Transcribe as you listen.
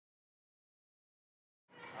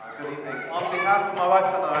behalf of my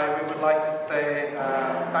wife and I, we would like to say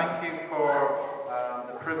thank you for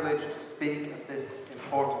the privilege to speak at this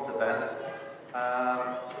important event.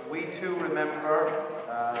 We too remember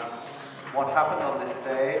what happened on this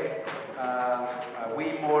day.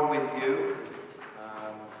 We mourn with you.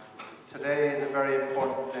 Today is a very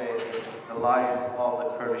important day in the lives of the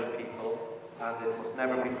Kurdish people, and it must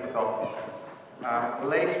never be forgotten.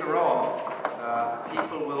 Later on,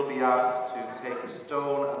 people will be asked to take a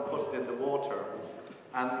stone and put it in the water.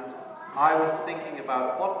 And I was thinking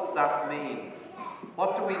about, what does that mean?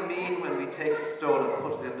 What do we mean when we take a stone and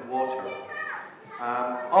put it in the water?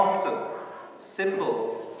 Often,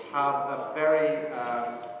 symbols have a very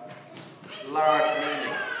large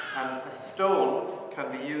meaning, and a stone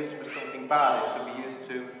can be used for something bad. It can be used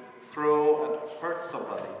to throw and hurt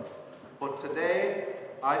somebody. But today,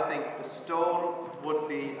 I think the stone would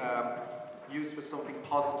be used for something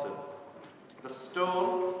positive. The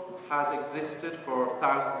stone has existed for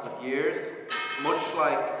thousands of years, much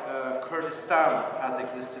like Kurdistan has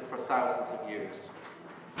existed for thousands of years.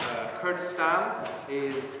 Kurdistan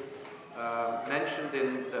is mentioned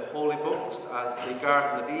in the holy books as the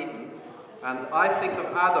Garden of Eden, and I think of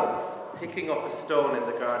Adam picking up a stone in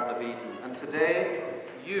the Garden of Eden, and today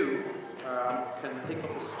you can pick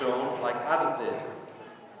up a stone like Adam did,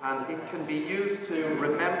 and it can be used to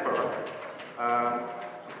remember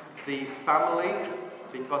the family,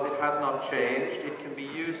 because it has not changed. It can be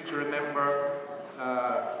used to remember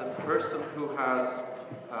the person who has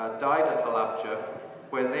died at halabja,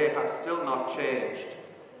 where they have still not changed.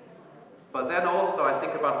 But then also I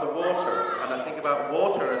think about the water, and I think about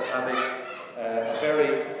water as having a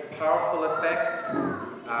very powerful effect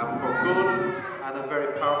for good and a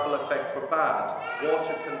very powerful effect for bad.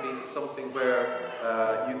 Water can be something where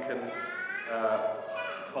you can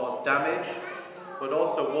cause damage, but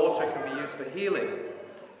also water can be used for healing.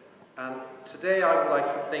 And today I would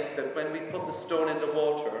like to think that when we put the stone in the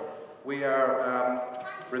water, we are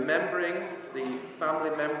remembering the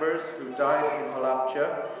family members who died in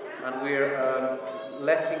halabja, and we're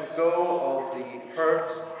letting go of the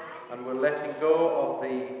hurt, and we're letting go of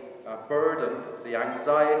the burden, the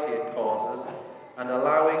anxiety it causes, and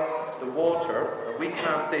allowing the water. We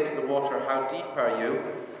can't say to the water, how deep are you?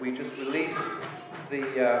 We just release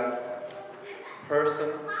the person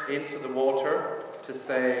into the water to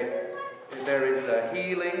say there is a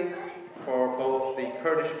healing for both the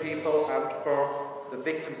Kurdish people and for the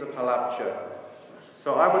victims of halabja.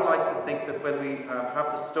 So I would like to think that when we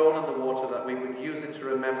have the stone in the water, that we would use it to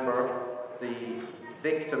remember the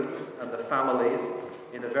victims and the families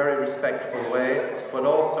in a very respectful way, but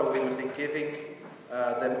also we would be giving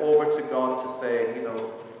them over to God to say, you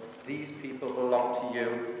know, these people belong to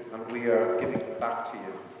you and we are giving it back to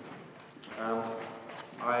you.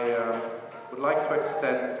 I would like to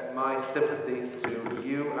extend my sympathies to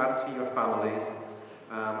you and to your families,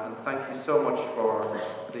 and thank you so much for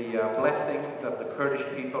the blessing that the Kurdish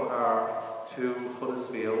people are to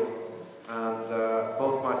Huddersfield, and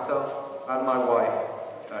both myself and my wife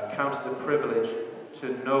count it a privilege to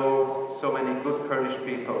know so many good Kurdish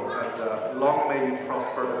people, and long may you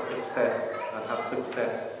prosper and success and have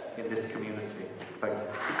success in this community. Thank you.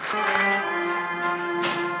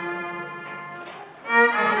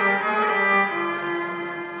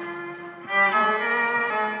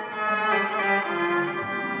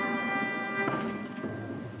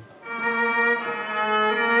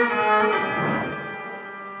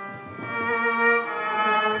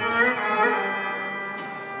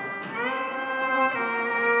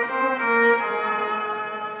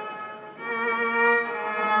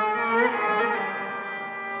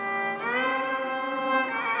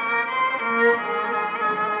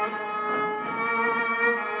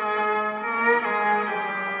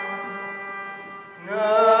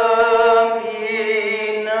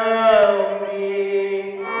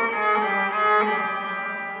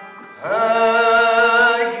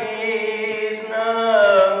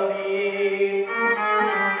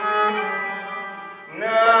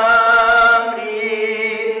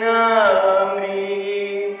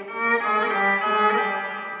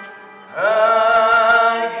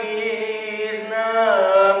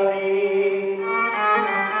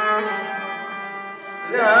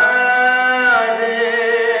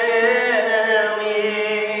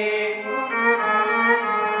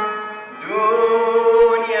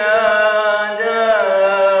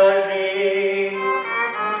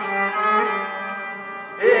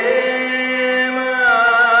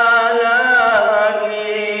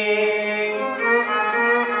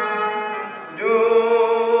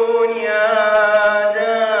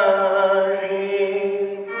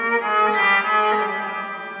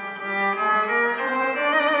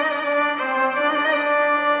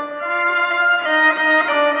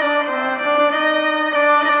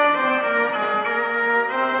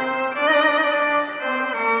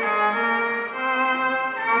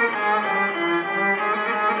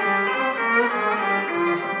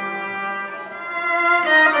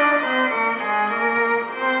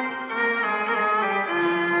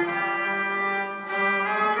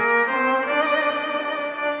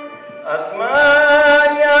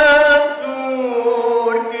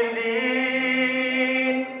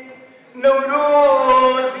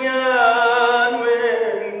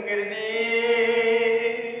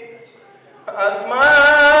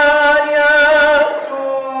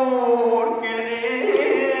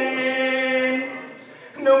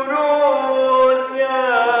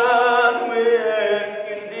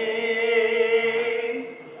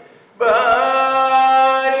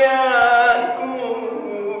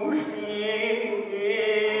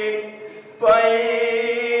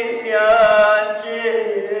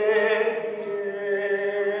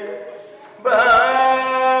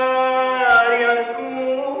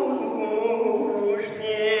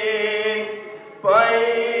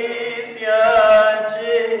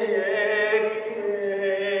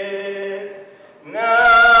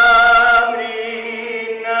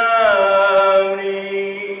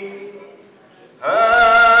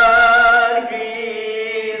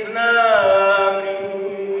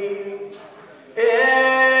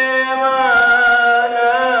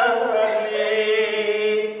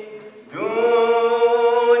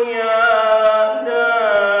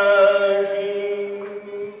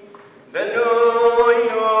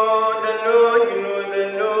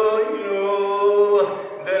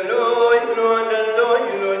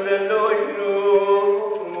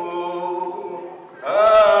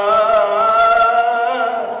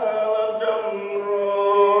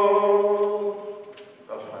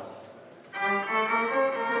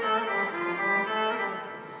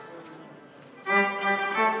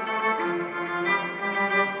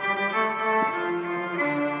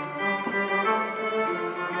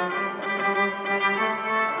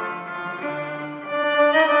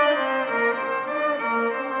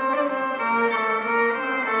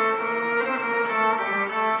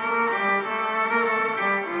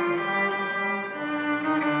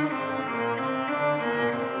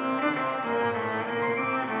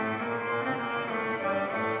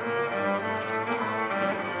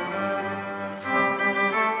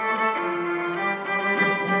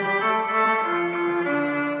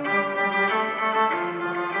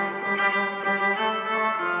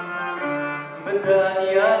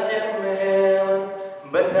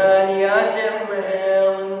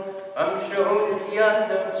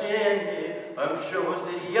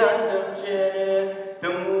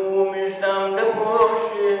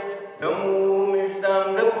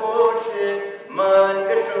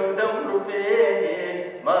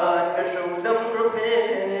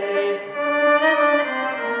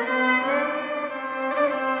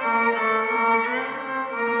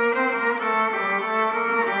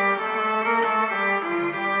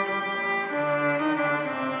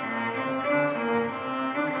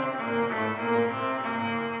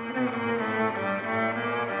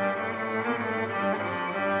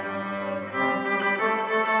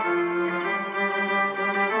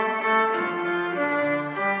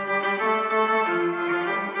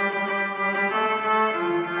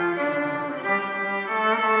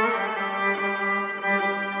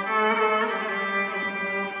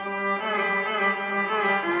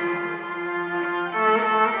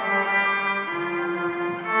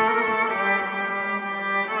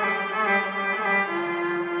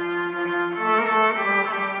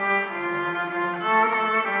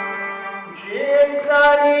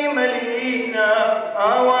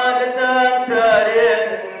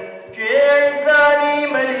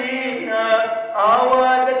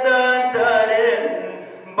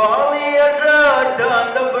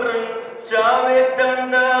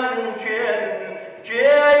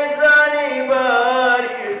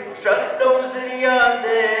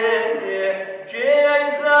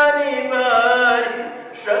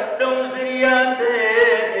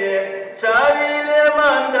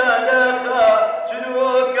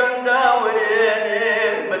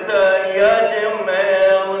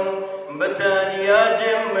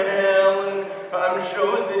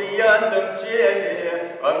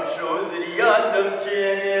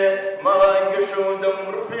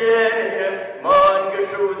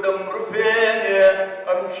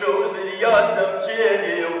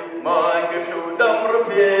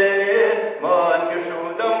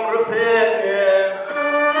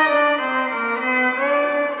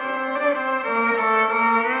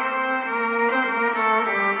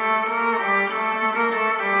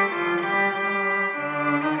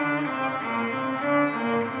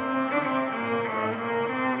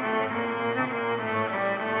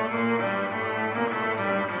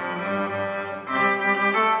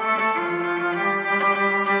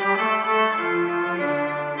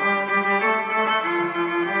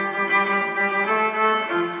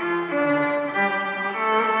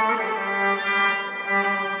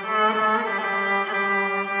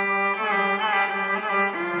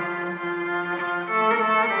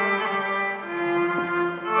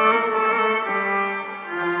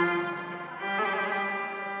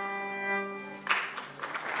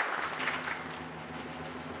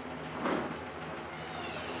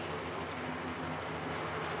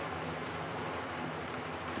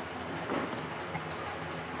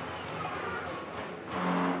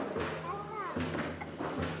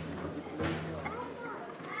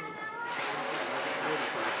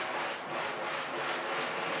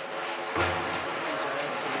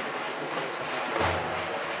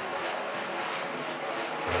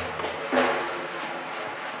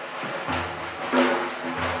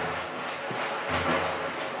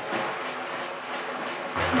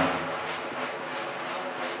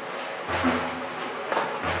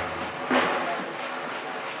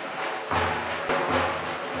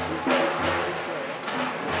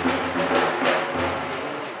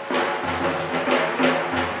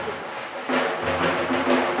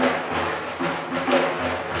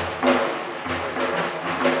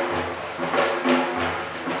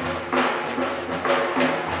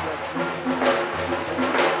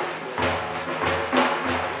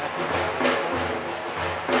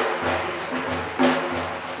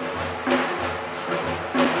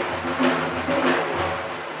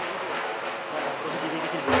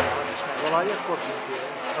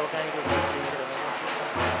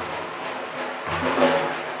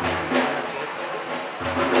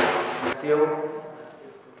 هاتسێ و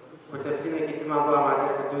فۆتۆفیلمێکی ترمان بۆ ئامادە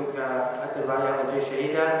کردوون کە ئەتەڤایە بەجێ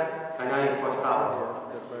شەهیدە کە ناوی پۆستاڵ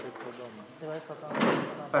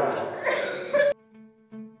فەرمووی